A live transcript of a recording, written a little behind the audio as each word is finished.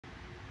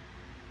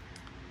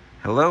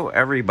Hello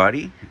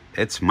everybody,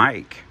 it's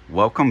Mike.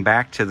 Welcome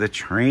back to the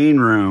train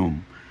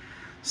room.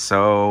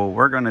 So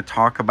we're going to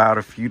talk about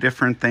a few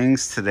different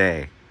things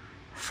today.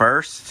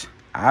 First,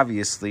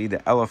 obviously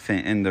the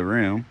elephant in the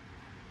room.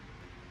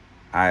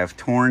 I have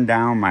torn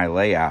down my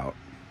layout.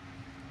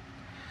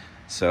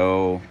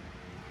 So,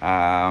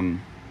 as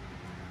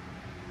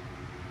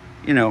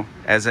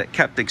it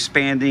kept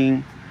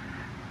expanding,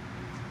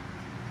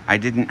 I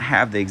didn't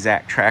have the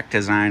exact track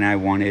design I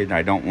wanted.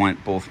 I don't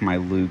want both my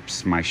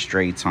loops, my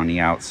straights on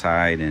the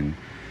outside, and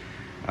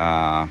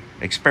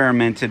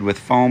experimented with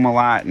foam a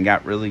lot and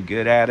got really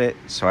good at it.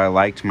 So I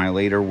liked my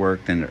later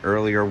work than the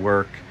earlier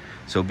work.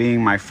 So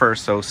being my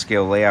first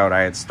O-scale layout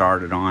I had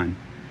started on,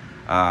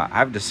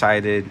 I've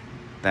decided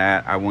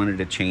that I wanted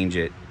to change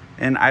it.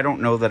 And I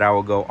don't know that I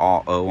will go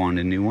all O on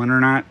a new one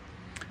or not,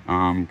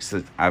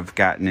 because I've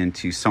gotten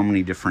into so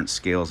many different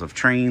scales of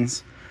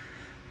trains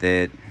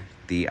that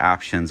the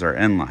options are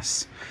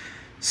endless.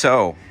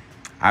 So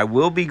I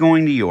will be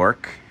going to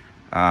York,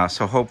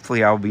 so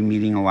hopefully I'll be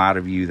meeting a lot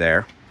of you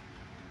there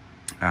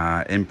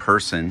in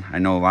person. I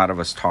know a lot of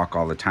us talk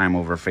all the time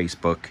over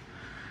Facebook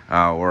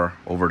or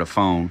over the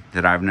phone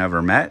that I've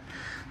never met,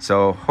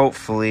 so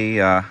hopefully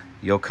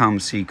you'll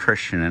come see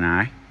Christian and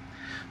I.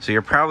 So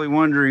you're probably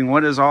wondering,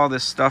 what is all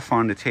this stuff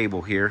on the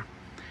table here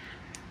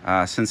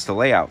since the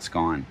layout's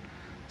gone?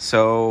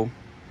 So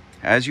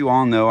as you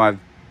all know, I've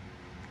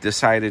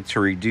decided to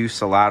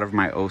reduce a lot of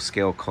my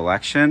O-scale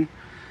collection,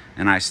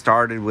 and I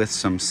started with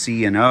some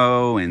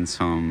C&O and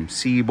some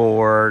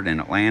Seaboard and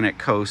Atlantic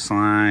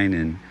Coastline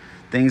and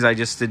things I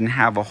just didn't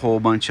have a whole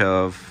bunch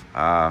of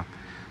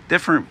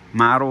different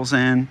models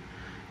in.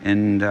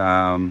 And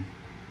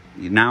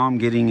now I'm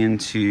getting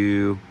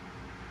into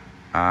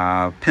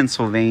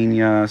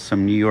Pennsylvania,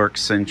 some New York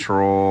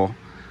Central,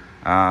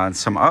 and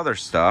some other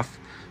stuff.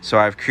 So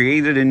I've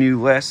created a new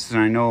list,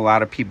 and I know a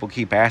lot of people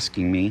keep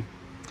asking me,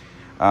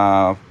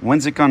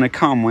 when's it gonna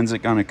come? When's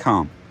it gonna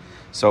come?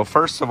 So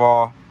first of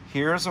all,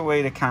 here's a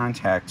way to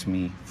contact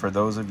me for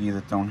those of you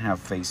that don't have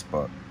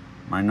Facebook.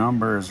 My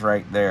number is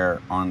right there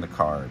on the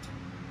card.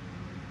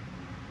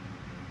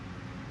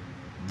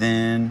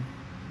 Then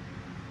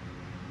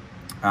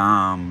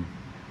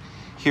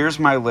here's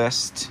my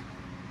list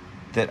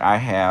that I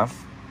have.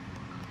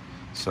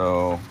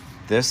 So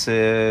this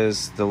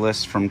is the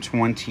list from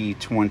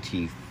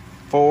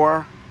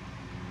 2024.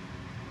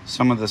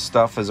 Some of the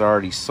stuff is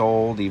already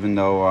sold, even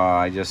though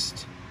I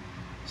just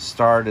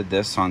started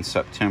this on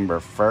September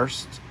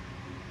 1st.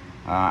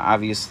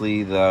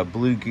 Obviously, the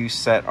Blue Goose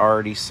set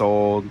already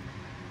sold.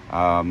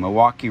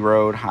 Milwaukee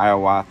Road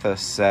Hiawatha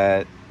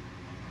set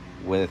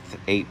with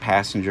 8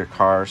 passenger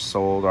cars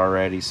sold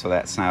already, so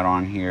that's not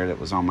on here.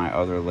 That was on my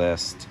other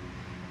list.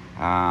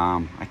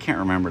 I can't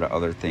remember the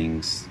other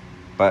things,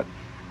 but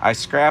I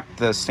scrapped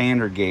the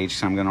standard gauge,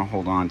 so I'm going to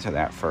hold on to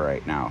that for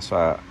right now.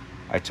 So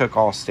I took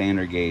all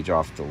standard gauge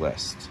off the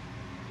list.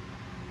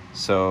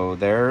 So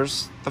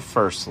there's the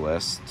first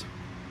list.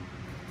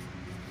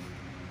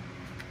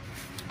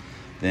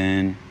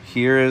 Then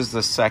here is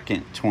the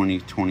second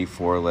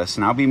 2024 list,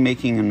 and I'll be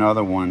making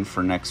another one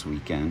for next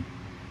weekend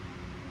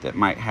that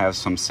might have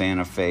some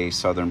Santa Fe,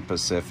 Southern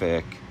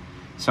Pacific,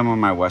 some of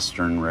my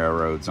Western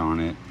railroads on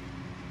it.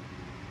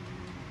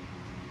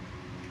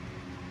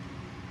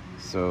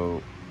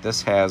 So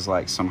this has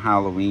like some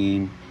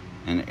Halloween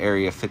and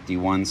Area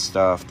 51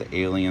 stuff, the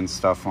alien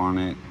stuff on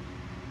it.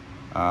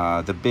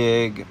 The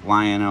big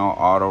Lionel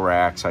auto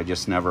racks, I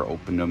just never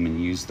opened them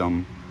and used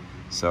them.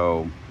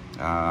 So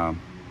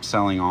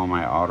selling all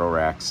my auto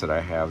racks that I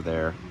have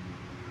there.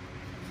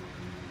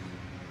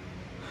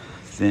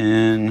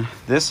 Then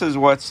this is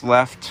what's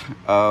left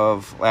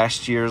of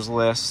last year's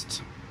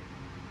list.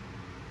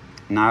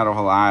 Not a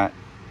whole lot,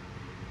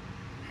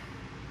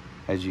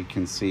 as you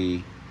can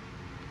see,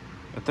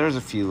 but there's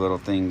a few little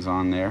things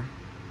on there.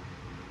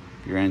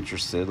 If you're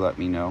interested, let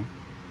me know.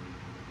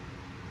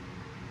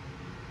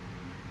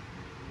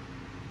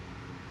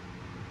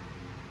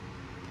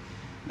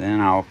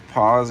 Then I'll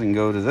pause and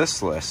go to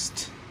this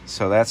list.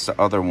 So that's the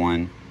other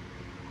one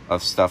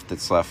of stuff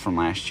that's left from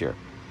last year.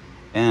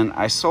 And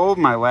I sold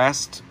my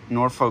last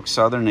Norfolk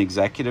Southern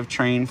executive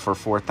train for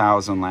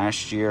 $4,000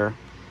 last year.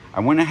 I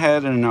went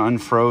ahead and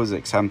unfroze it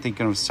because I'm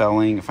thinking of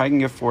selling, if I can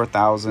get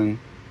 $4,000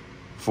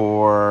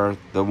 for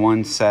the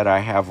one set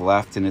I have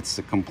left, and it's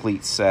the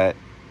complete set,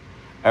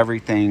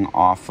 everything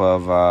off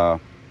of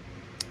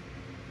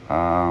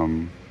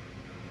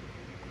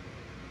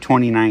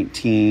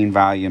 2019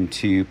 volume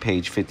 2,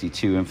 page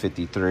 52 and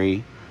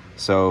 53.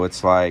 So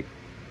it's like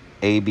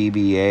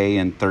ABBA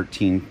and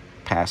 13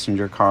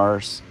 passenger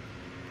cars.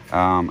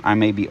 I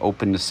may be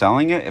open to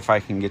selling it if I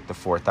can get the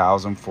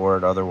 $4,000 for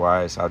it.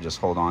 Otherwise, I'll just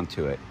hold on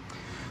to it.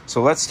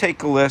 So let's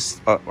take a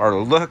list, or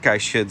a look, I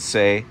should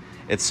say,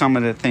 at some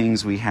of the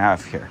things we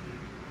have here.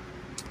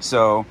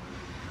 So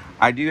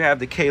I do have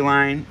the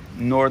K-Line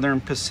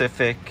Northern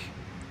Pacific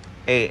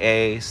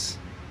AAs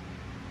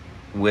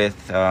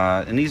with,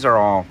 and these are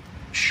all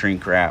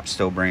shrink wrap,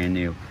 still brand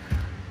new,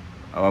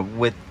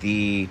 with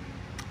the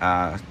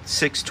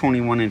 6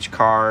 21-inch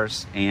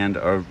cars and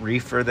a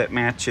reefer that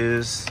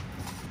matches,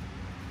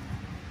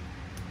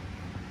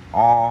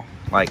 all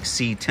like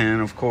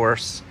C10, of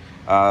course.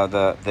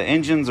 The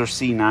engines are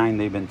C9,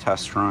 they've been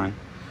test run,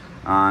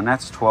 and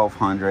that's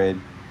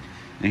 $1,200.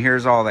 And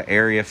here's all the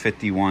Area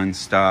 51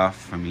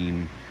 stuff. I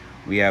mean,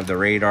 we have the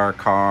radar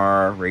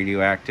car,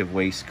 radioactive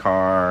waste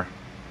car,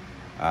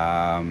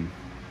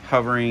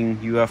 hovering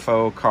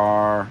UFO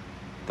car,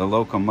 the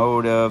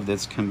locomotive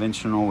that's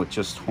conventional with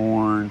just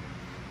horn,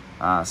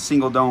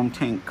 single dome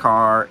tank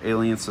car,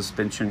 alien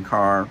suspension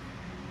car,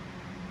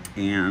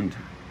 and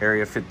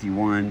Area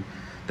 51,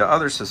 the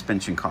other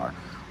suspension car.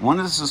 One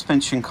of the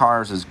suspension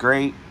cars is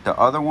great. The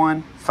other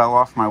one fell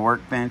off my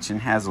workbench and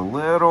has a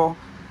little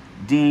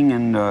ding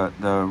in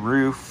the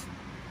roof,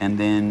 and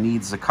then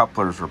needs the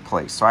couplers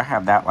replaced. So I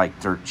have that like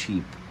dirt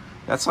cheap.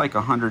 That's like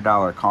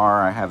 $100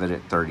 car. I have it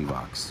at 30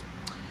 bucks.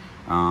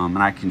 And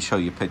I can show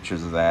you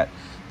pictures of that.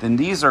 Then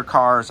these are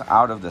cars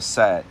out of the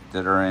set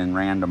that are in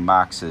random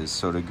boxes.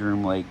 So the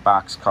Groom Lake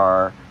box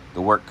car,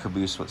 the work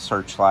caboose with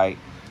searchlight.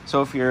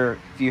 So if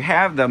you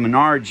have the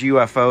Menards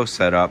UFO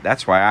set up,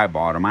 that's why I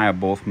bought them. I have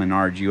both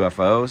Menards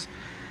UFOs,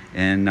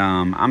 and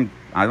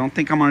I don't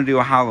think I'm going to do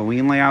a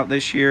Halloween layout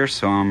this year,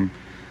 so I'm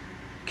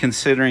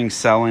considering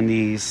selling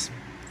these.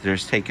 They're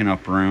just taking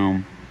up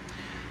room.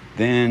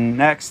 Then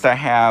next I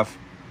have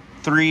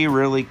 3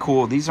 really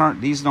cool. These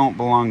don't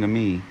belong to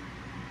me.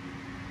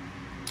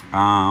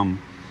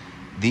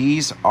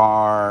 These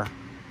are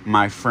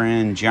my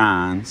friend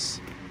John's,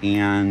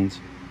 and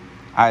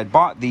I had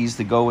bought these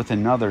to go with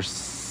another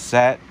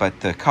set, but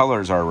the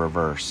colors are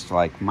reversed.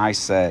 Like my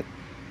set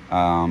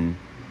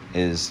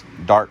is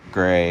dark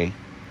gray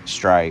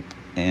stripe,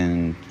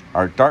 and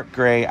or dark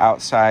gray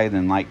outside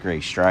and light gray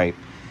stripe.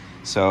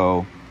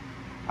 So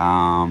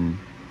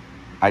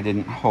I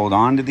didn't hold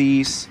on to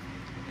these,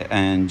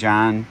 and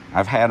John,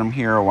 I've had them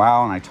here a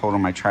while, and I told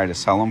him I'd try to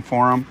sell them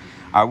for him.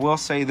 I will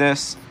say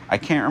this, I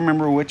can't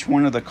remember which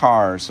one of the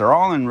cars, they're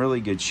all in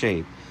really good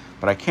shape,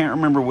 but I can't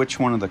remember which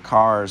one of the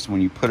cars,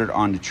 when you put it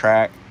on the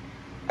track,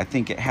 I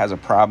think it has a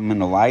problem in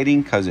the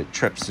lighting because it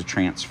trips the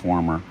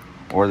transformer,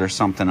 or there's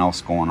something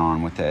else going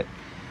on with it.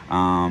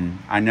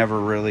 I never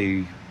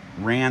really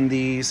ran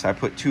these. I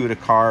put 2 of the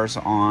cars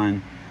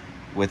on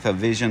with a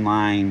Vision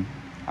Line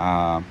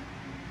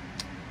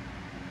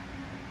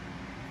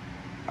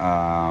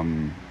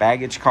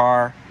baggage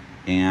car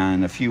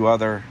and a few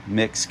other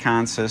mixed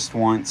consist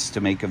once to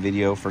make a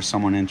video for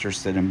someone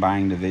interested in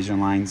buying the Vision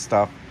Line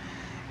stuff,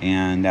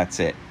 and that's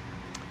it.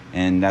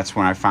 And that's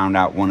when I found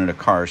out one of the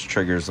cars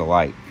triggers the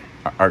light,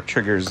 or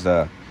triggers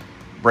the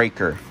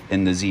breaker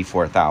in the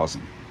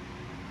Z4000.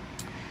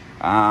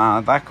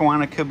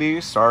 Lackawanna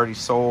caboose already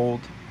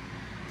sold.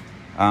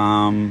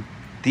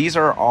 These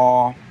are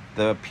all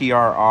the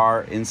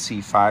PRR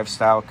NC5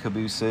 style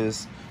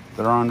cabooses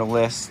that are on the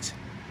list.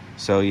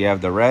 So you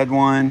have the red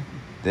one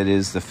that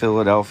is the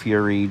Philadelphia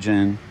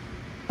region.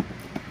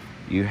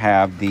 You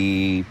have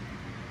the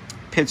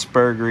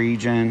Pittsburgh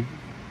region.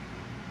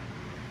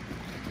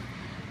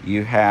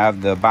 You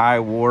have the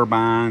buy war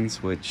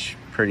bonds, which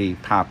pretty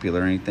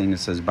popular. Anything that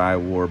says buy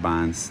war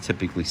bonds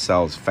typically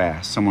sells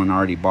fast. Someone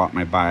already bought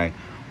my buy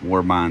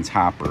war bonds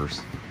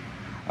hoppers.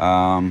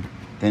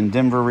 Then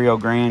Denver Rio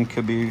Grande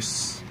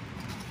caboose,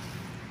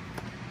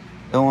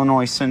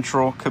 Illinois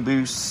Central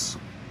caboose,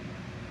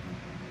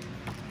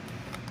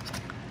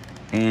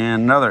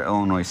 and another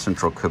Illinois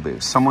Central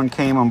caboose. Someone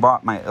came and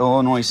bought my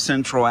Illinois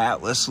Central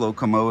Atlas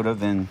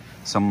locomotive and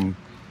some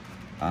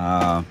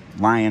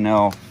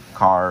Lionel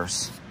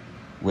cars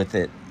with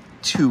it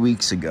 2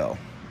 weeks ago.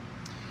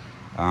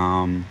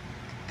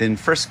 Then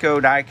Frisco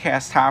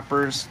die-cast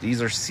hoppers.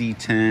 These are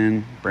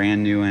C10,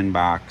 brand new in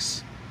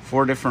box.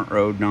 4 different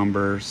road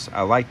numbers.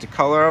 I like the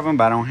color of them,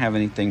 but I don't have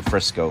anything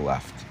Frisco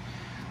left.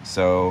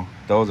 So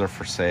those are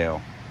for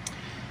sale.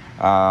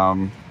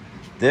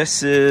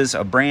 This is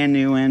a brand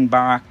new in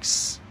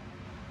box.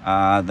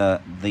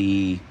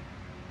 The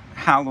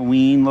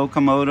Halloween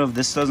locomotive.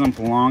 This doesn't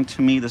belong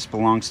to me. This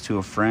belongs to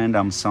a friend.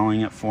 I'm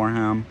selling it for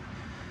him.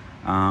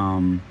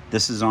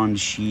 This is on the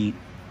sheet.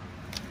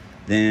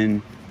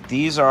 Then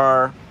these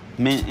are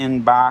mint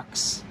in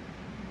box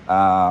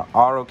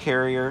auto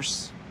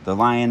carriers, the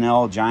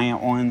Lionel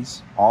giant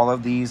ones. All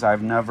of these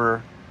I've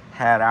never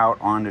had out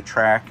on the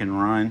track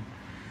and run.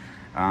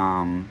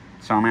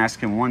 So I'm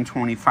asking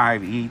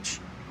 $125 each,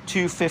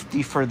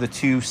 $250 for the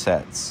 2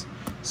 sets.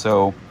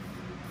 So,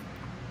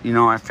 you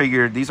know, I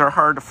figured these are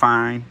hard to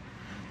find,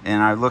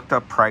 and I looked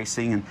up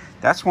pricing, and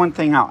that's one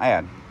thing I'll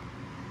add.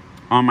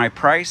 On my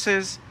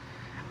prices,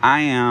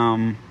 I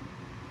am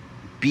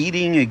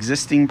beating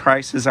existing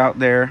prices out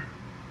there,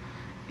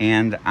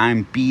 and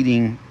I'm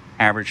beating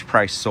average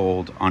price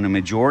sold on a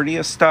majority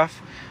of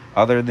stuff,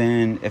 other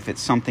than if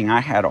it's something I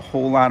had a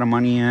whole lot of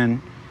money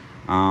in,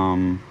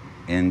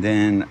 and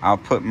then I'll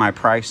put my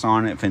price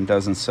on it. If it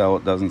doesn't sell,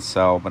 it doesn't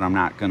sell, but I'm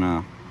not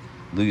gonna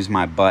lose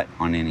my butt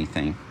on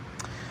anything.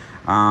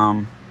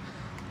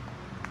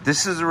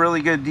 This is a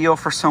really good deal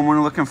for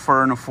someone looking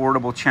for an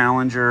affordable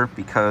Challenger,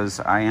 because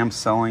I am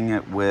selling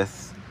it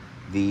with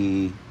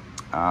the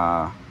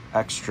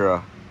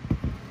extra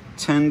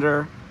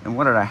tender. And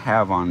what did I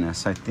have on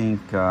this? I think,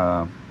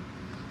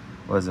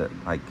 was it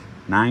like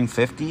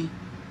 950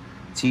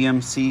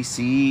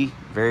 TMCC,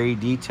 very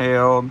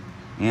detailed,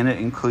 and it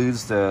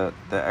includes the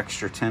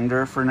extra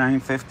tender for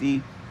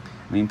 950.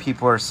 I mean,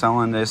 people are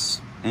selling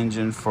this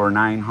engine for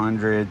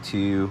 900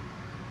 to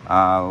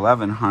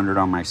 1100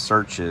 on my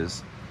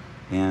searches,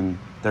 and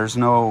there's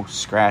no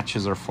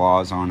scratches or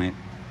flaws on it.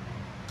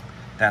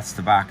 That's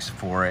the box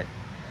for it.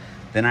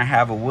 Then I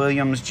have a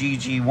Williams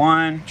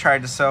GG1.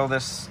 Tried to sell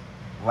this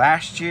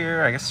last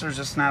year. I guess there's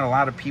just not a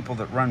lot of people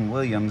that run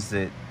Williams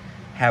that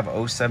have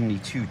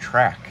 072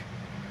 track.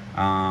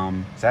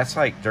 So that's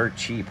like dirt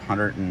cheap,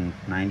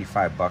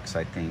 195 bucks,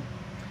 I think.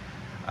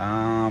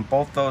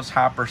 Both those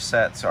hopper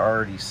sets are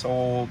already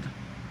sold.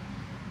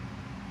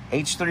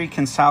 H3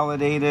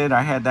 consolidated,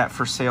 I had that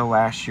for sale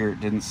last year.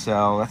 It didn't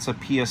sell. That's a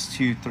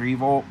PS2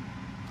 3-volt,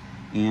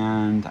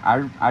 and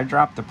I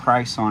dropped the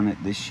price on it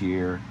this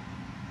year.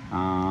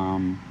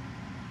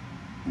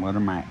 What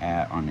am I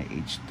at on the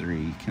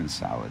H3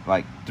 consolidated?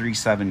 Like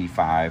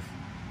 $375.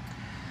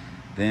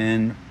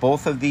 Then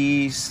both of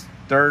these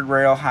third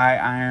rail high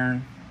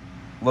iron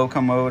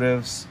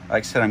locomotives.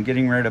 Like I said, I'm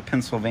getting rid of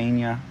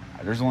Pennsylvania.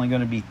 There's only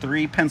going to be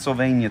 3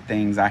 Pennsylvania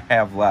things I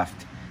have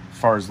left as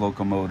far as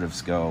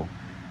locomotives go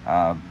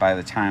by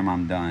the time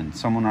I'm done.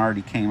 Someone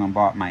already came and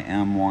bought my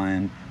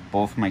M1,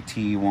 both my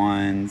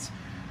T1s,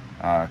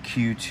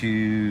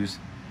 Q2s.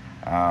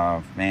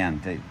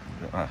 Man,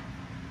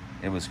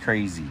 it was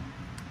crazy.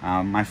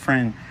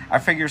 I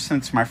figure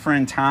since my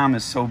friend Tom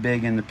is so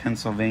big into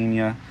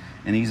Pennsylvania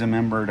and he's a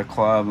member of the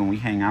club and we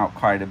hang out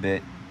quite a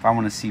bit, if I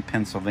want to see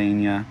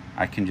Pennsylvania,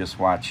 I can just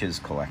watch his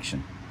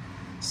collection.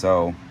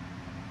 So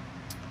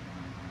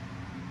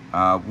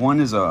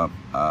one is a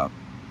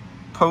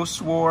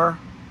post-war,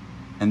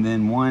 and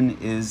then one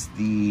is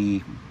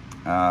the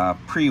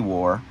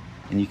pre-war,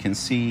 and you can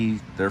see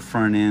their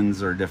front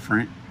ends are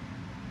different.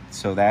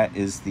 So that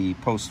is the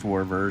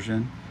post-war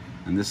version,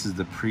 and this is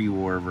the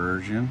pre-war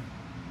version.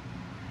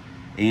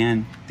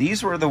 And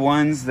these were the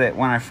ones that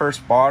when I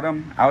first bought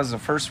them, I was the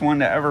first one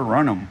to ever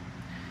run them.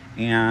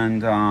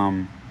 And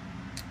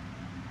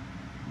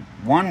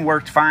one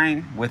worked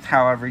fine with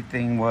how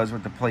everything was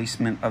with the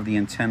placement of the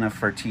antenna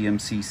for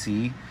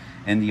TMCC,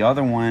 and the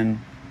other one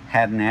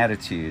had an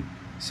attitude.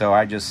 So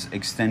I just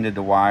extended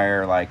the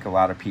wire like a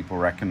lot of people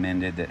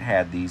recommended that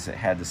had these that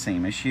had the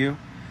same issue.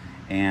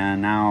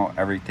 And now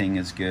everything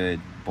is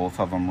good. Both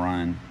of them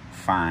run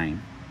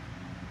fine.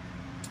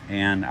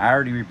 And I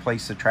already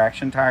replaced the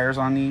traction tires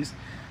on these,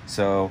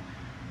 so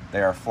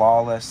they are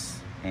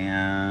flawless,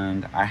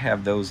 and I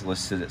have those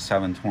listed at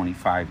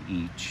 $725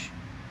 each.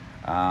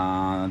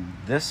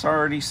 This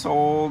already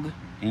sold,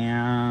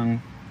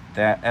 and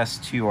that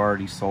S2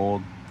 already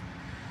sold.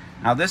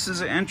 Now this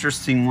is an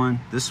interesting one.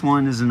 This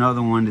one is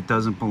another one that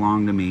doesn't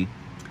belong to me.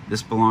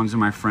 This belongs to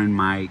my friend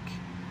Mike,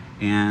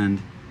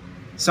 and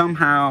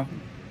somehow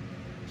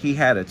he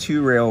had a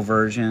 2-rail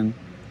version,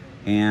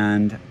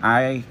 and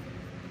I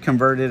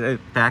converted it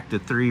back to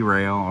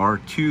 3-rail or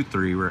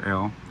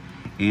 3-rail,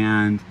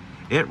 and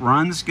it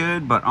runs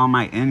good, but on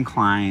my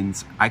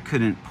inclines I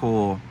couldn't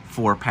pull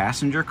 4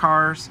 passenger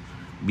cars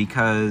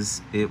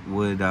because it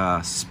would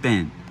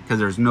spin because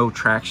there's no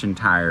traction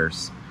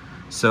tires.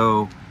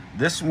 So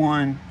this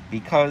one,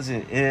 because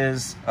it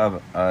is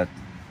a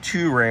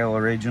 2-rail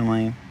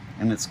originally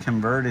and it's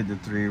converted to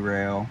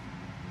 3-rail,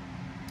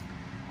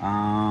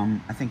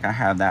 I think I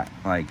had that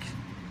like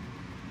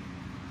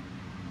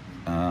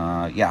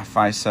yeah,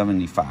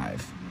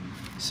 $575.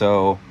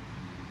 So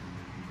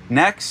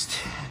next,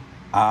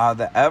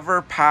 the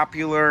ever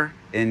popular,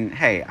 and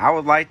hey, I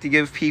would like to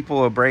give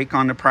people a break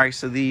on the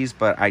price of these,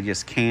 but I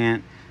just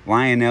can't.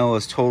 Lionel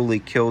has totally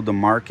killed the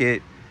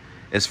market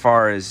as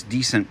far as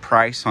decent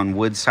price on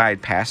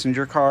Woodside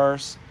passenger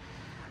cars.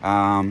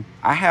 I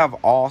have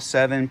all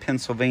 7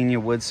 Pennsylvania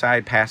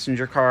Woodside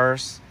passenger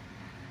cars.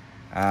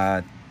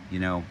 You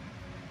know,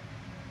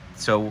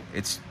 so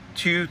it's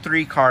 2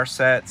 3-car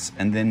sets,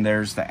 and then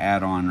there's the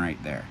add-on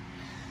right there.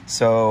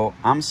 So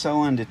I'm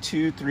selling the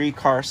 2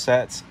 3-car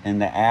sets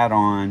and the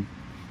add-on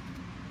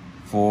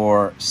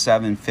for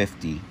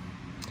 $750.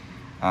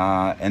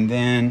 And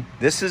then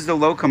this is the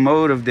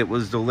locomotive that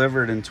was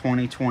delivered in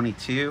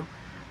 2022.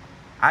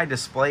 I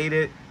displayed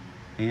it,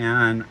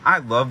 and I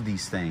love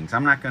these things.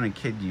 I'm not going to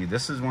kid you.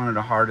 This is one of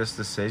the hardest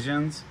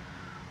decisions,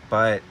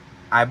 but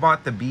I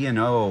bought the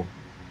B&O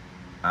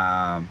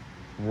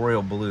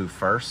Royal Blue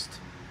first,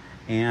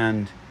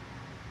 and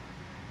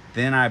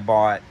then I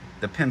bought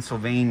the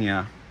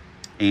Pennsylvania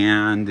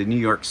and the New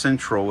York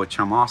Central, which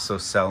I'm also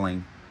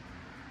selling.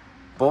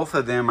 Both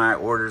of them I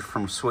ordered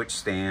from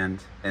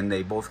Switchstand, and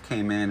they both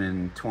came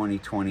in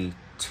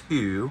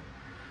 2022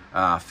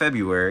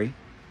 February.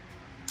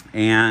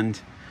 And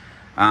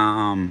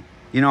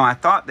you know, I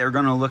thought they were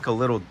going to look a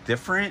little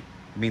different.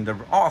 I mean, they're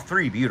all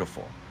 3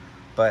 beautiful,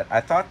 but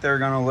I thought they were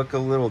going to look a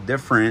little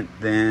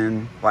different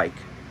than, like,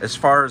 as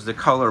far as the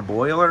color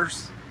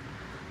boilers,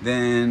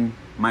 than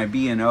my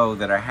B&O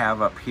that I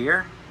have up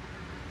here.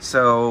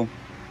 So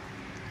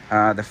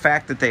the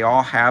fact that they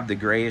all have the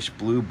grayish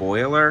blue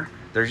boiler,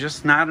 there's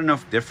just not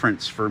enough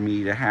difference for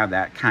me to have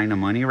that kind of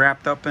money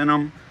wrapped up in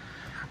them.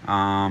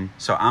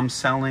 So I'm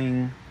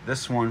selling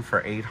this one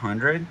for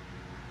 $800,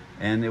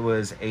 and it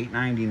was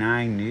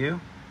 $899 new,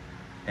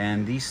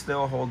 and these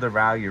still hold their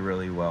value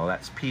really well.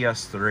 That's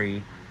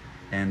PS3,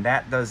 and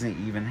that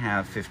doesn't even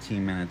have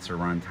 15 minutes of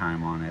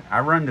runtime on it. I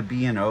run the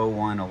B&O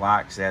one a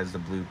lot because it has the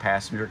blue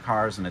passenger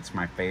cars, and it's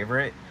my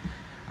favorite.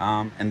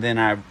 And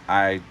then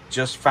I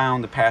just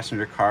found the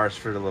passenger cars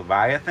for the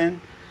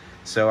Leviathan,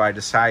 so I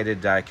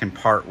decided I can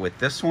part with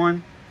this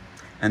one.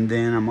 And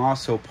then I'm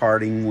also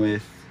parting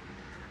with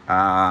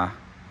the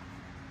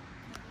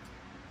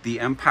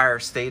Empire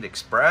State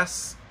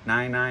Express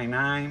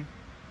 999,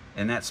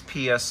 and that's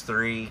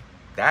PS3.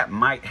 That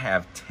might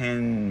have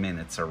 10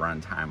 minutes of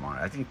runtime on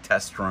it. I think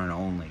test run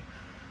only.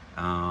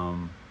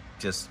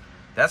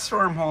 That's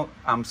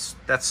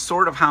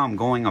sort of how I'm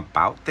going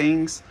about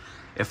things.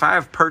 If I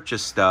have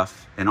purchased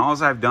stuff and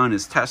all I've done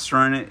is test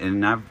run it,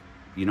 and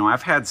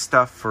I've had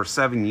stuff for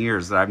 7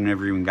 years that I've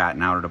never even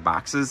gotten out of the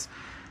boxes,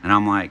 and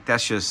I'm like,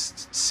 that's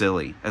just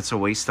silly. That's a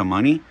waste of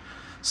money.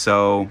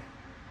 So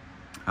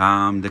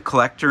the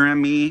collector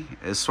in me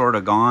is sort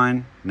of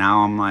gone.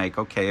 Now I'm like,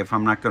 okay, if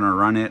I'm not going to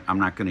run it, I'm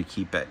not going to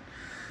keep it.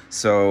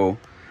 So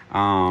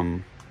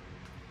that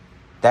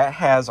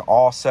has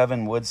all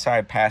 7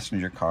 Woodside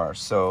passenger cars.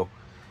 So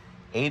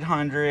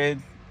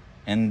 800,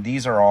 and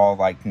these are all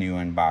like new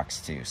in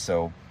box too.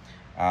 So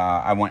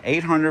I want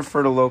 800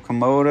 for the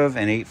locomotive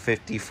and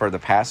 850 for the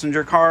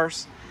passenger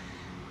cars.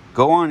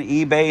 Go on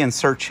eBay and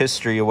search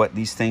history of what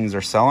these things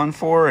are selling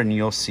for, and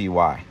you'll see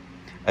why.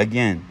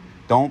 Again,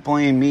 don't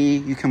blame me.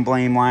 You can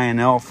blame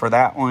Lionel for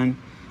that one.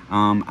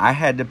 I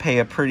had to pay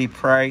a pretty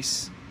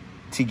price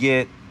to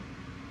get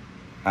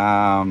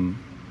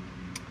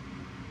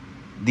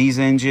these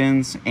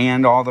engines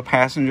and all the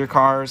passenger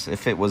cars.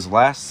 If it was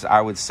less,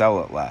 I would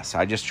sell it less.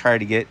 I just try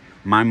to get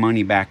my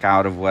money back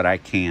out of what I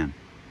can.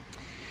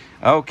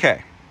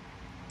 Okay,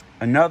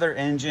 another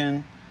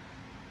engine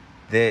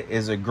that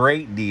is a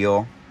great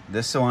deal.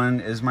 This one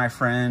is my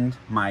friend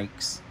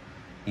Mike's,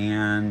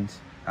 and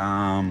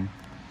brand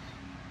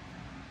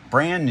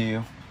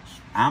new.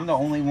 I'm the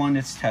only one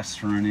that's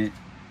test run it,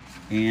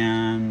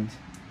 and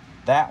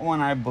that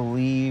one, I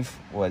believe,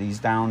 he's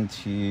down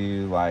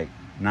to like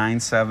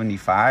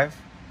 $975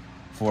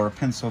 for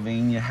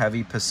Pennsylvania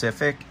Heavy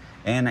Pacific,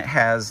 and it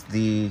has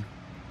the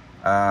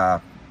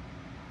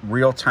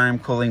real-time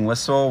cooling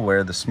whistle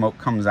where the smoke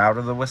comes out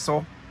of the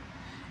whistle,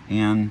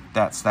 and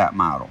that's that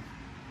model.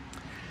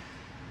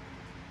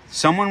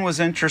 Someone was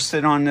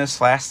interested on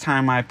this last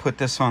time I put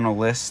this on a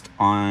list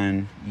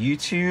on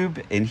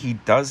YouTube, and he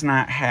does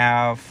not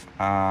have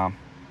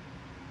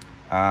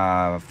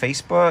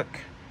Facebook.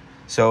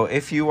 So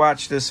if you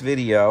watch this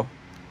video,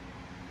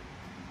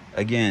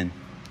 again,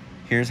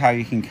 here's how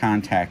you can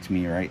contact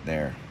me right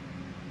there.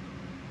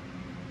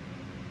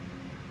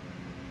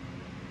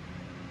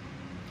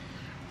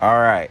 All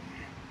right,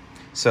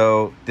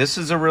 so this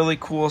is a really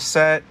cool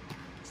set,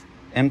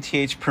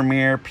 MTH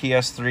Premier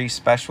PS3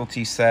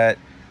 specialty set.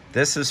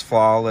 This is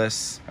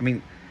flawless. I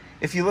mean,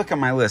 if you look at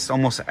my list,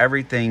 almost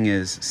everything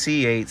is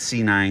C8,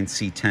 C9,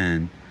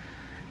 C10.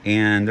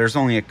 And there's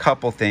only a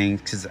couple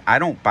things, because I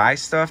don't buy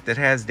stuff that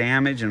has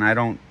damage, and I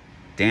don't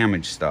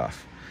damage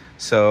stuff.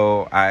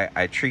 So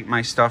I treat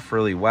my stuff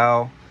really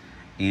well,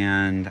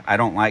 and I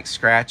don't like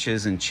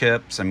scratches and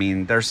chips. I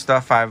mean, there's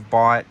stuff I've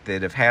bought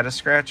that have had a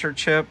scratch or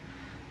chip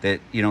that,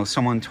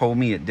 someone told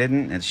me it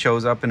didn't. It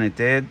shows up and it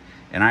did.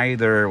 And I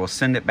either will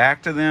send it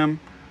back to them,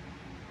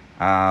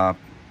 or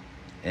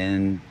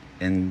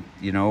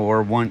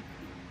want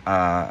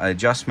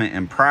adjustment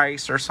in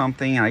price or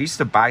something. And I used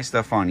to buy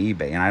stuff on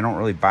eBay, and I don't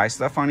really buy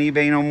stuff on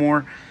eBay no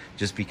more,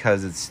 just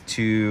because it's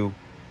too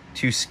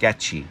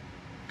sketchy.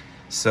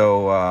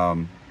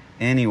 So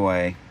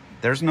anyway,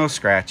 there's no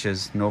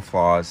scratches, no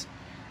flaws,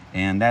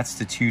 and that's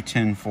the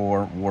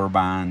 210-4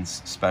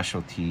 Warbonds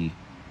specialty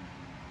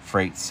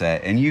freight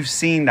set. And you've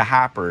seen the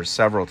hoppers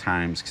several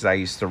times, because I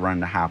used to run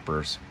the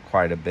hoppers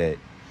quite a bit.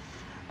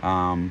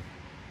 Then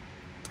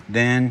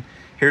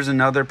here's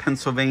another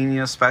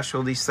Pennsylvania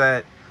specialty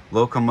set,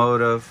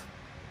 locomotive.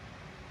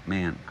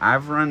 Man,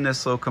 I've run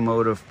this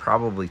locomotive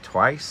probably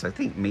twice. I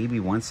think maybe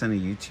once in a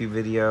YouTube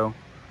video.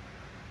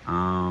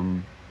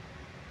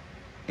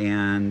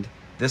 And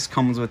this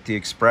comes with the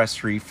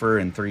express reefer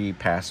and 3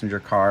 passenger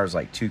cars,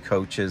 like 2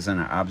 coaches and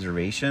an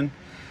observation.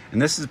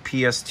 And this is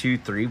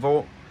PS2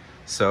 3-volt,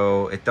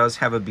 so it does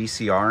have a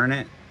BCR in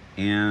it,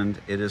 and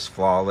it is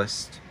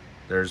flawless.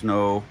 There's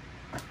no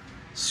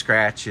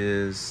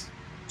scratches,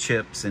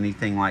 chips,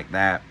 anything like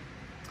that.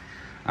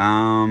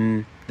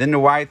 Then the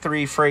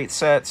Y3 freight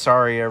set.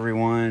 Sorry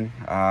everyone,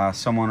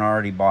 someone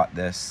already bought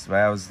this.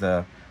 That was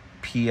the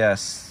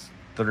PS3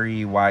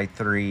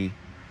 Y3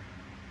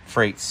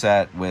 freight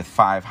set with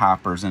 5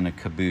 hoppers and a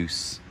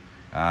caboose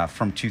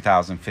from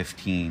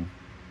 2015.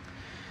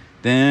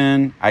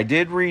 Then I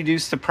did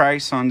reduce the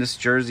price on this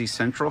Jersey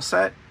Central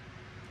set.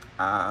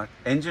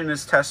 Engine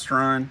is test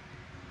run.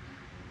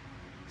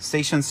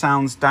 Station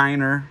Sounds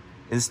Diner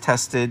is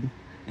tested,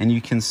 and you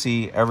can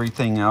see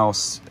everything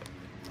else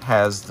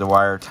has the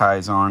wire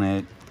ties on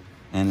it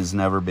and has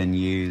never been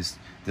used.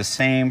 The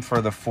same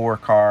for the 4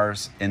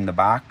 cars in the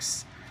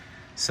box.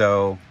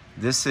 So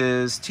this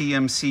is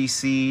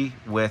TMCC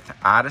with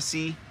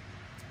Odyssey,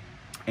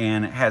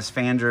 and it has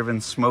fan-driven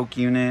smoke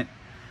unit.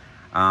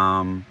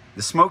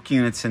 The smoke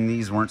units in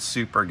these weren't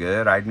super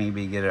good. I'd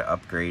maybe get it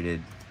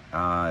upgraded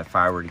if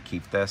I were to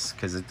keep this,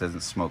 because it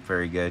doesn't smoke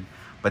very good.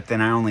 But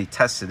then I only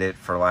tested it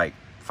for like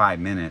 5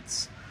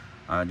 minutes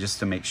just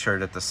to make sure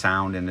that the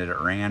sound and that it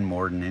ran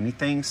more than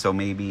anything. So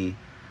maybe,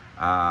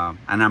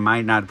 and I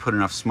might not put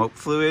enough smoke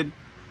fluid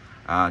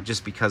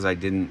just because I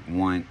didn't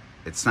want,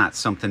 it's not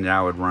something that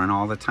I would run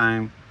all the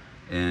time.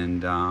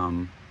 And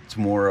it's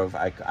more of,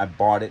 I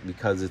bought it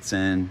because it's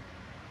in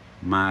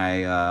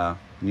my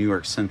New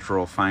York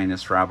Central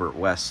Finest Robert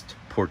West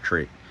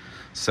portrait.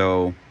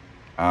 So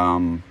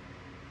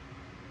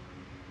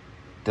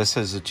this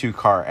is a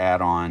 2-car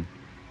add-on.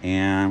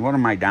 And what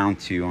am I down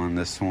to on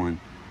this one?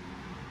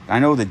 I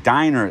know the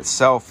diner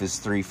itself is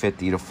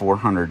 $350 to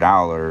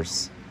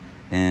 $400.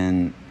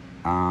 And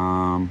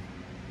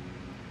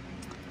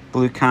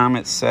Blue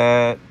Comet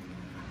set,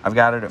 I've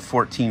got it at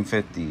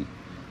 $1450.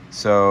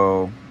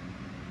 So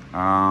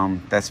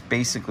that's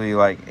basically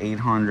like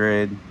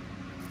 $800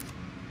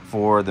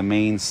 for the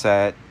main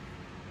set.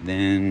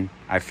 Then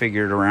I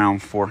figured around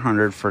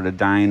 $400 for the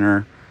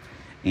diner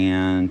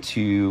and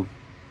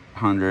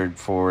 $200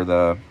 for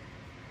the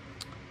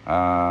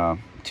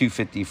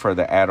 $250 for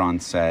the add-on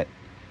set.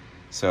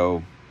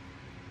 So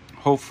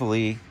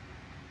hopefully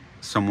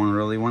someone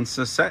really wants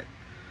this set.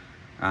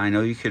 I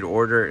know you could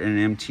order it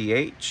in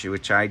MTH,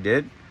 which I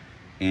did,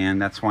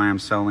 and that's why I'm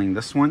selling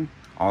this one,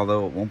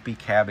 although it won't be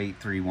Cab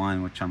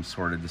 831, which I'm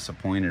sort of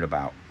disappointed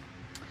about.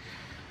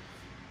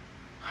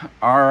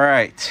 All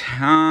right,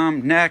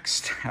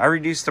 next, I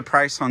reduced the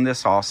price on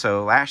this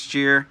also. Last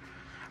year,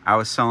 I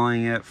was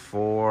selling it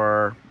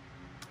for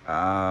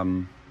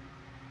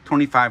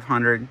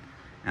 $2,500,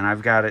 and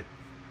I've got it,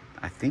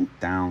 I think,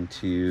 down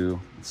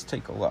to, let's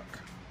take a look.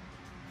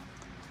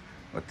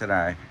 What did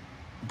I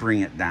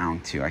bring it down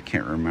to? I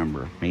can't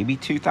remember. Maybe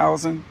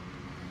 2,000?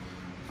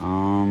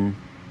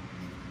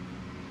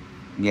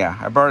 Yeah,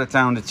 I brought it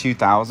down to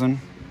 2,000.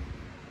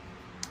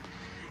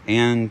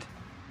 And,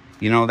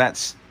 you know,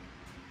 that's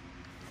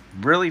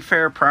really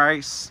fair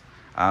price.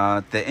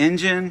 The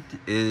engine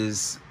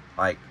is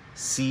like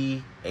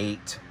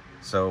C8,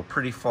 so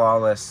pretty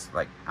flawless.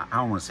 Like, I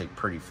don't want to say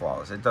pretty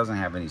flawless. It doesn't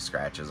have any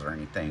scratches or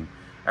anything.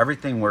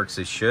 Everything works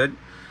as should.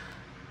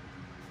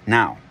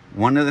 Now,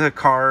 one of the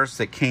cars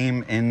that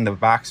came in the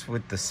box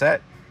with the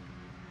set,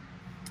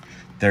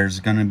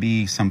 there's going to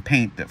be some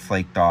paint that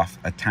flaked off,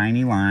 a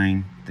tiny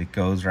line that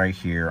goes right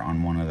here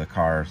on one of the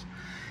cars.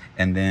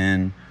 And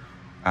then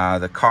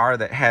the car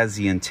that has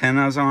the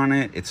antennas on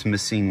it, it's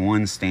missing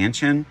one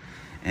stanchion.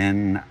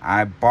 And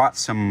I bought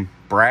some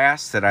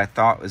brass that I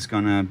thought was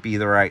going to be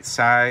the right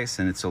size,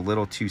 and it's a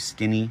little too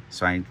skinny,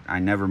 so I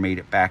never made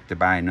it back to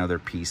buy another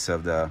piece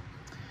of the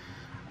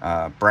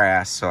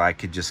brass so I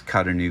could just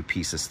cut a new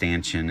piece of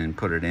stanchion and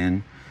put it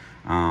in.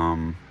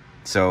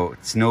 So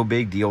it's no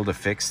big deal to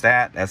fix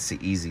that. That's the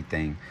easy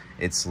thing.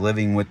 It's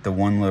living with the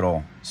one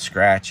little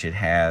scratch it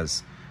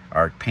has,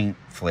 or paint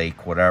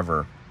flake,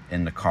 whatever,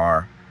 in the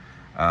car.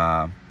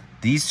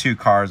 These 2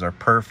 cars are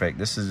perfect.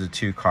 This is a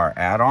 2-car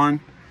add-on.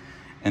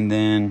 And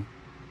then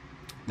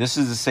this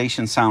is the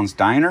Station Sounds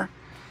Diner.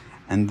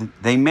 And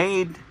they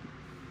made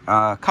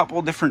a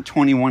couple different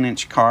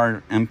 21-inch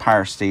car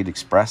Empire State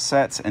Express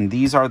sets. And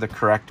these are the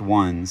correct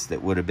ones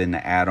that would have been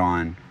the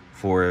add-on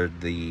for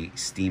the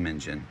steam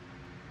engine.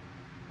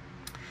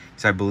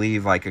 So I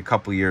believe like a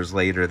couple years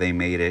later they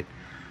made it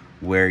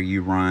where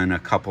you run a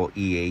couple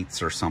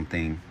E8s or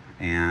something,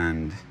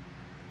 and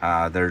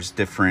there's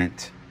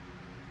different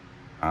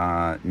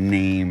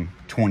name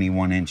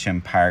 21-inch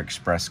Empire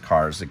Express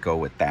cars that go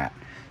with that.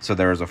 So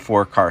there's a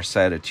 4-car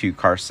set, a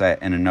 2-car set,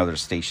 and another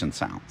Station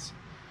Sounds.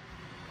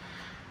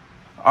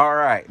 All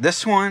right,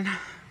 this one,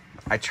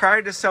 I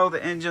tried to sell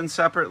the engine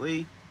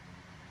separately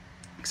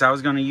because I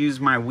was going to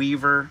use my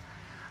Weaver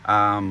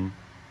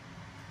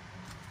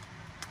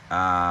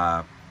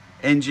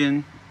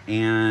engine,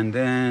 and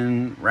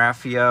then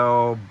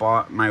Raphael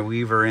bought my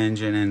Weaver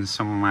engine and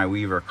some of my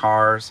Weaver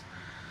cars.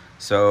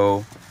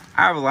 So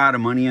I have a lot of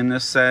money in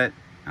this set.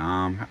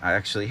 I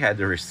actually had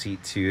the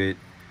receipt to it,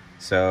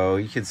 so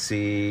you can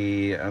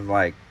see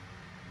like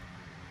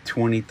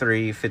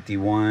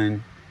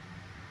 $23.51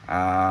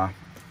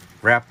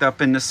 wrapped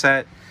up in the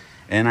set.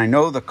 And I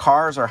know the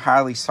cars are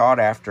highly sought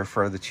after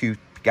for the 2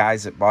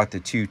 guys that bought the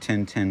 2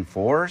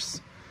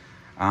 10-10-4s.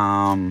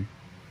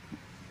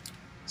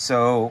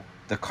 So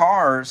the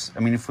cars, I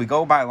mean, if we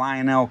go by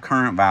Lionel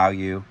current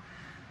value,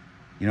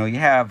 you know, you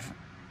have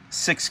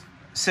six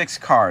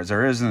cars.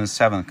 There isn't a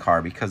 7th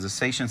car because the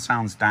Station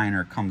Sounds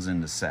Diner comes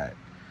in the set.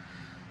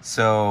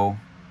 So,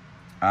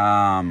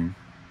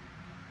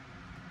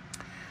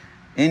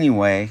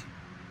 anyway,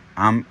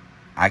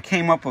 I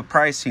came up with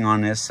pricing on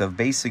this of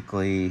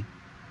basically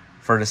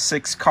For the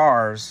 6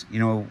 cars, you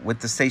know, with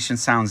the Station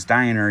Sounds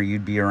Diner,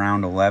 you'd be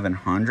around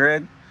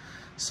 1,100.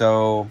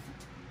 So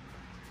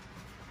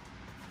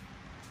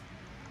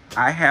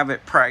I have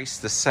it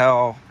priced to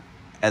sell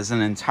as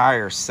an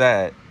entire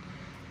set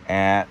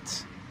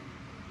at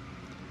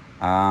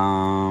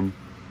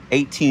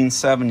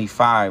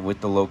 $1,875 with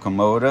the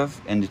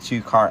locomotive and the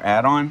 2-car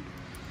add-on.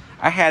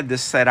 I had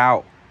this set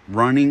out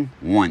running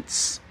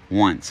once,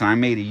 and I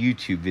made a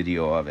YouTube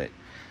video of it.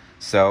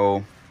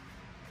 So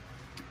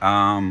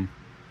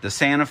the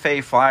Santa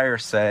Fe Flyer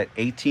set,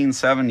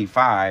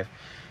 $1,875.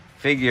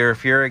 Figure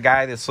if you're a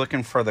guy that's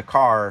looking for the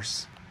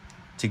cars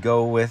to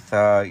go with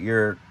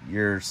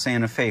your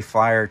Santa Fe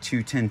Flyer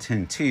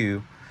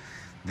 210-10-2,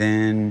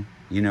 then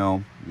you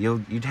know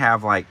you'd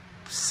have like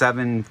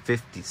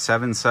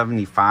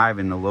 $775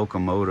 in the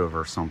locomotive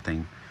or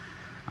something,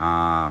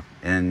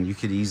 and you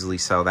could easily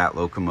sell that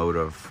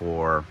locomotive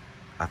for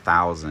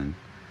 $1,000,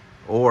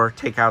 or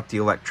take out the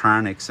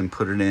electronics and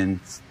put it in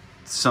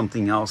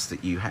something else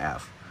that you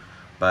have.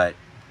 But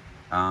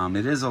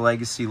it is a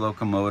legacy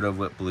locomotive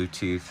with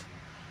Bluetooth.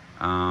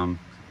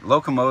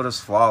 Locomotive's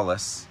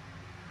flawless,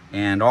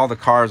 and all the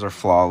cars are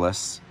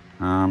flawless.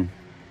 You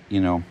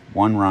know,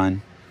 one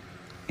run,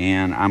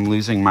 and I'm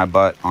losing my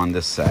butt on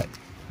this set.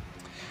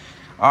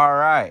 All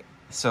right,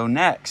 so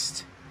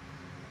next,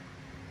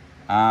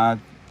 I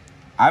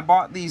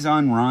bought these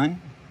unrun,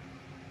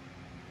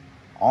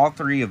 all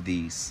 3 of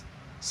these.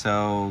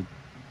 So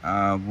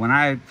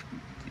I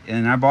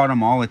bought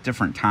them all at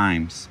different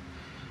times.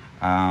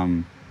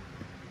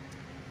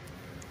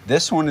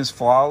 This one is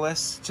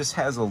flawless, just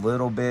has a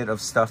little bit of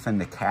stuff in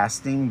the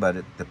casting,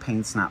 but the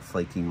paint's not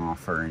flaking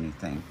off or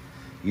anything.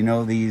 You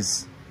know,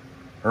 these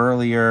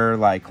earlier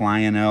like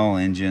Lionel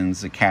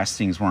engines, the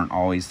castings weren't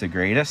always the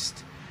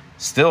greatest.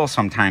 Still,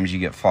 sometimes you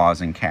get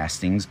flaws in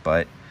castings,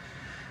 but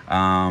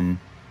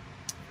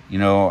you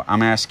know,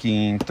 I'm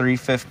asking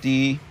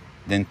 $350,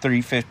 then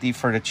 $350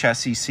 for the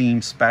chassis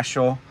seam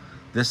special.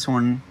 This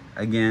one,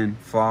 again,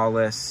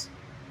 flawless.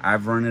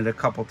 I've run it a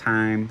couple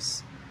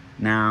times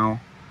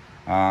now.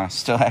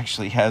 Still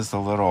actually has the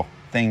little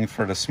thing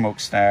for the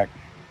smokestack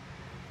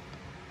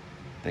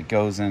that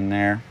goes in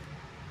there,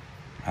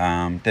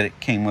 that it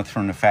came with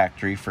from the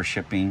factory for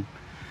shipping.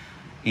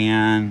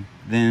 And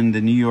then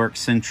the New York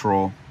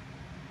Central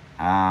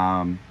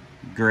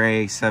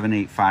gray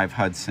 785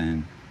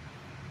 Hudson,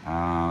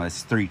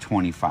 it's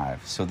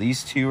 $325. So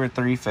these 2 are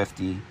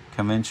 $350,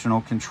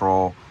 conventional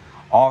control.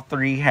 All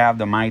 3 have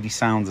the mighty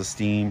sounds of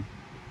steam,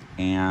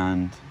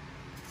 and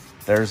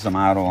there's the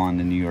model on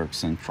the New York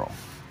Central.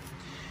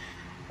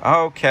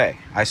 Okay,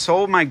 I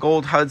sold my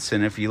gold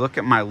Hudson. If you look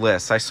at my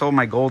list, I sold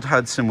my gold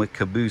Hudson with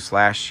caboose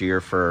last year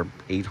for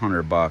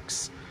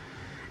 $800,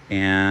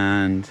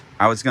 and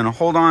I was going to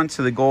hold on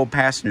to the gold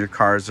passenger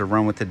cars to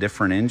run with a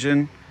different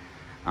engine,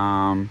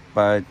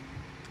 but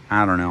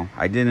I don't know.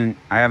 I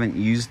haven't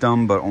used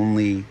them, but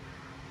only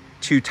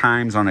 2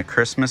 times on a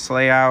Christmas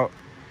layout.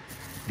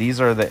 These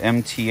are the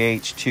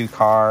MTH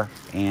 2-car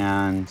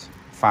and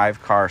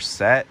 5-car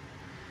set,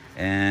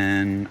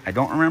 and I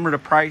don't remember the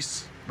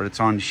price, but it's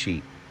on the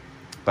sheet.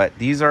 But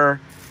these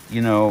are,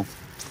 you know,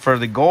 for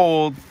the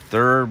gold,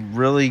 they're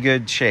really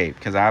good shape,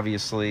 because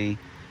obviously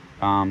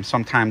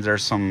sometimes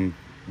there's some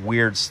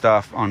weird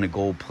stuff on the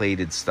gold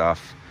plated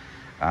stuff,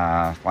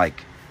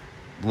 like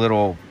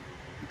little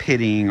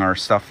pitting or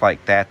stuff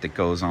like that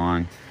goes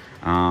on,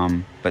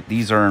 but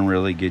these are in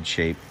really good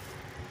shape.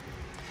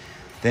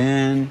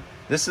 Then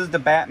this is the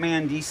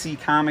Batman DC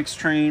Comics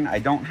train. I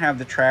don't have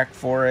the track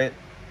for it.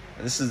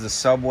 This is the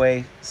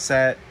Subway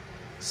set.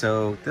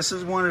 So this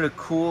is one of the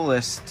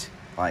coolest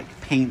like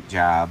paint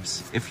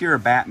jobs. If you're a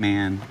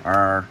Batman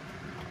or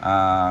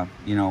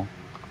you know,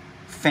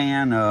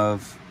 fan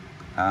of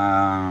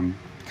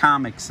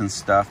comics and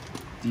stuff,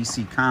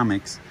 DC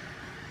Comics,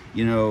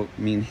 you know,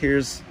 I mean,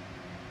 here's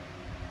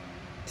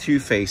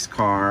Two-Face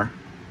car,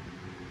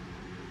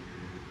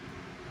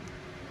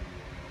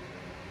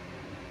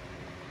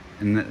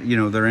 and you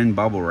know, they're in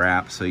bubble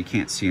wrap, so you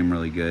can't see them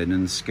really good.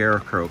 And the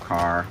Scarecrow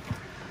car.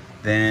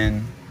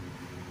 Then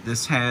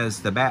this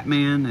has the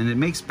Batman, and it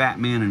makes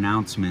Batman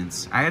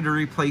announcements. I had to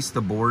replace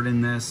the board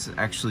in this.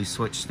 Actually,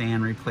 Switch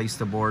Stand replaced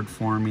the board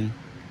for me.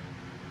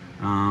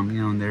 You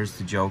know, and there's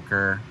the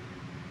Joker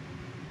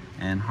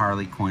and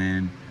Harley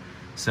Quinn.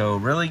 So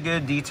really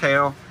good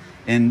detail.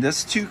 And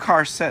this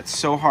 2-car set's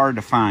so hard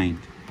to find.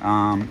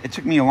 It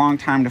took me a long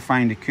time to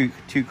find a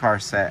 2-car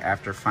set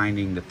after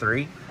finding the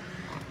 3.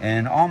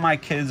 And all my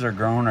kids are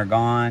grown or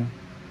gone.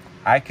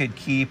 I could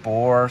keep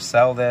or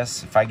sell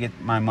this. If I get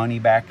my money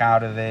back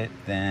out of it,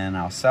 then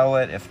I'll sell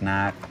it. If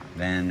not,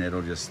 then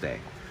it'll just stay.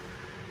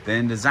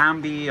 Then the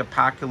Zombie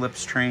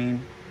Apocalypse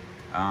train.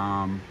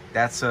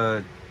 That's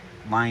a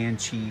Lion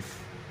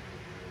Chief,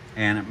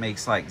 and it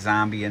makes like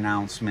zombie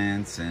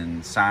announcements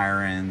and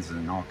sirens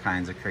and all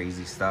kinds of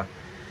crazy stuff.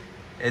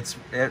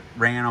 It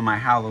ran on my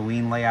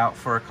Halloween layout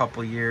for a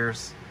couple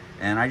years,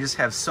 and I just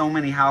have so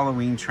many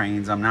Halloween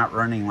trains. I'm not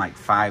running like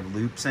 5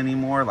 loops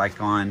anymore.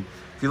 Like on,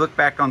 if you look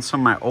back on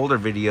some of my older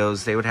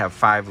videos, they would have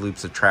 5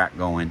 loops of track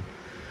going.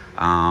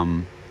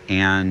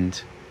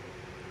 and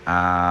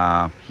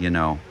you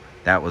know,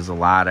 that was a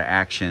lot of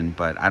action,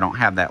 but I don't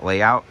have that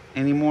layout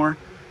anymore.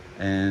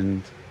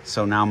 And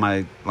so now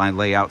my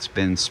layout's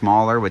been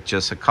smaller with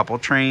just a couple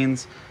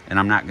trains, and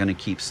I'm not going to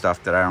keep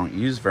stuff that I don't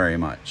use very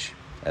much,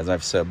 as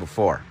I've said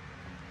before.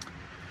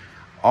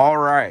 All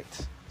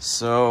right,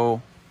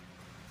 so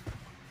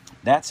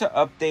that's an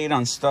update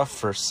on stuff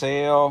for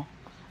sale.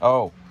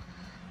 Oh,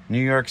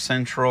 New York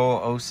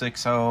Central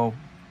 060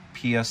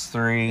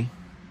 PS3.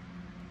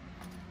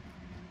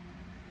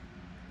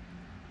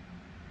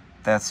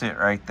 That's it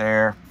right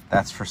there.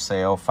 That's for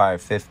sale,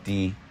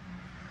 $550.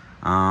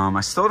 I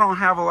still don't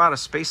have a lot of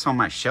space on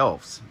my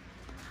shelves.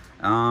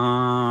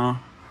 Yeah,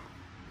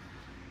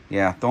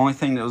 the only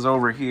thing that was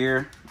over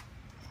here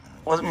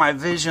was my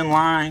Vision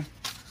line.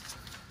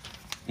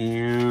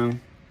 And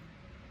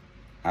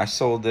I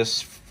sold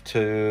this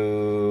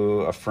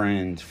to a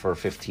friend for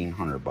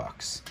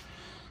 $1,500.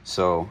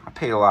 So I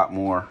paid a lot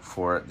more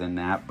for it than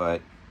that,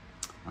 but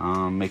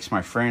makes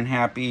my friend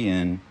happy,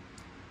 and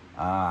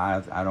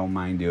I don't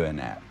mind doing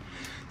that.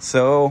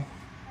 So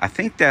I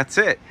think that's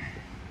it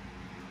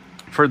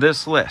for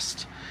this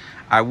list.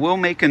 I will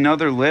make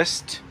another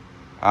list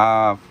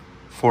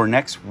for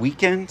next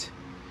weekend.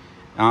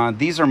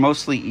 These are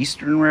mostly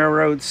Eastern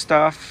Railroad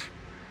stuff.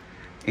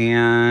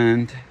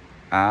 And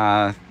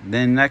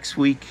then next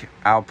week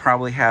I'll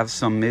probably have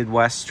some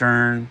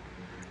Midwestern,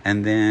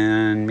 and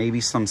then maybe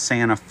some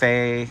Santa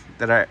Fe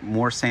I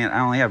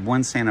only have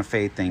one Santa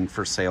Fe thing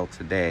for sale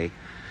today.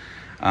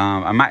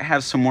 I might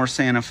have some more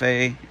Santa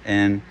Fe,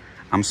 and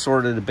I'm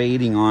sort of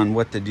debating on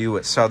what to do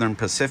with Southern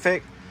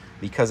Pacific,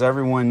 because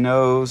everyone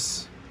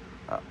knows,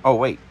 oh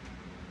wait,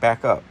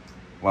 back up.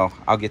 Well,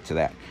 I'll get to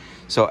that.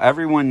 So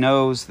everyone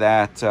knows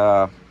that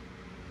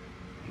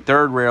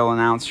Third Rail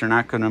announced they're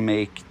not going to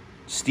make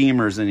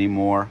steamers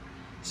anymore.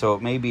 So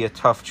it may be a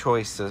tough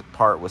choice to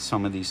part with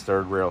some of these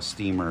Third Rail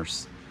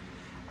steamers.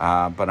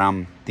 But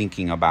I'm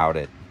thinking about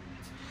it.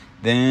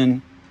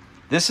 Then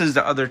this is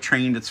the other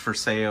train that's for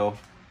sale.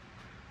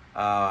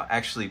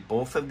 Actually,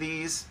 both of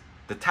these.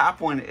 The top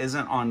one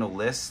isn't on the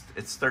list.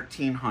 It's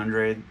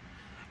 $1,300.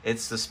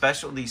 It's the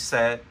specialty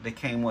set that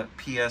came with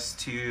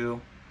PS2,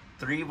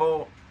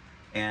 3-volt,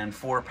 and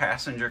 4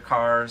 passenger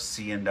cars,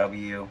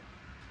 C&W.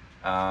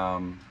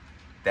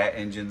 That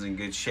engine's in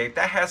good shape.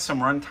 That has some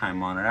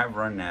runtime on it. I've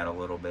run that a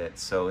little bit,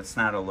 so it's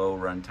not a low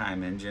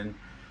runtime engine.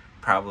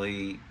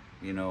 Probably,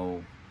 you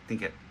know,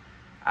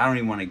 I don't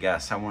even want to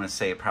guess. I want to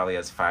say it probably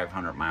has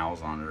 500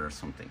 miles on it or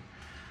something.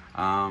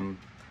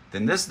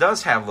 Then this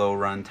does have low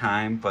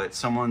runtime, but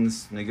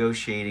someone's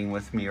negotiating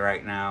with me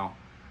right now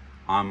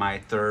on my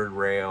Third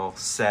Rail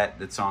set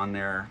that's on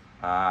there.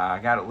 I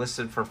got it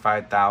listed for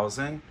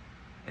 $5,000,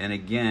 and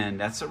again,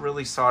 that's a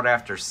really sought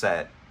after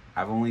set.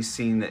 I've only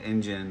seen the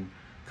engine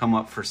come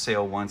up for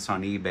sale once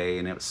on eBay,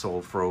 and it was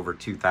sold for over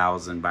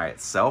 $2,000 by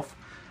itself.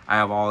 I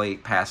have all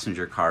 8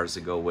 passenger cars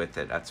to go with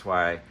it. That's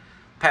why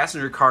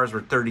passenger cars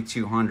were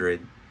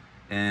 $3,200,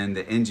 and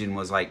the engine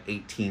was like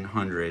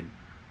 $1,800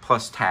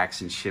 plus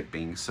tax and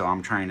shipping. So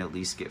I'm trying to at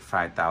least get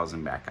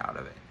 $5,000 back out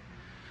of it.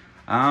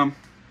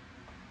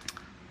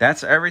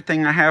 That's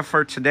everything I have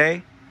for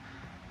today.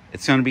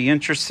 It's going to be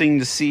interesting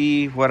to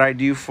see what I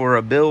do for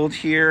a build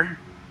here.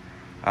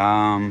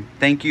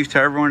 Thank you to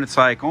everyone. It's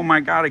like, oh my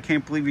God, I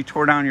can't believe you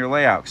tore down your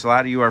layout. Because a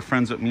lot of you are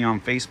friends with me on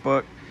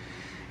Facebook.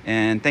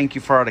 And thank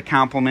you for all the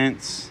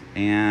compliments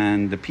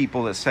and the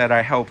people that said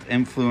I helped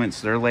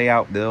influence their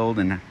layout build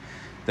and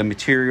the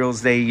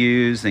materials they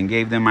used and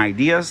gave them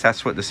ideas.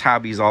 That's what this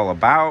hobby is all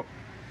about.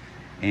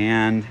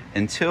 And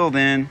until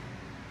then,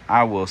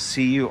 I will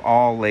see you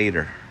all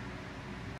later.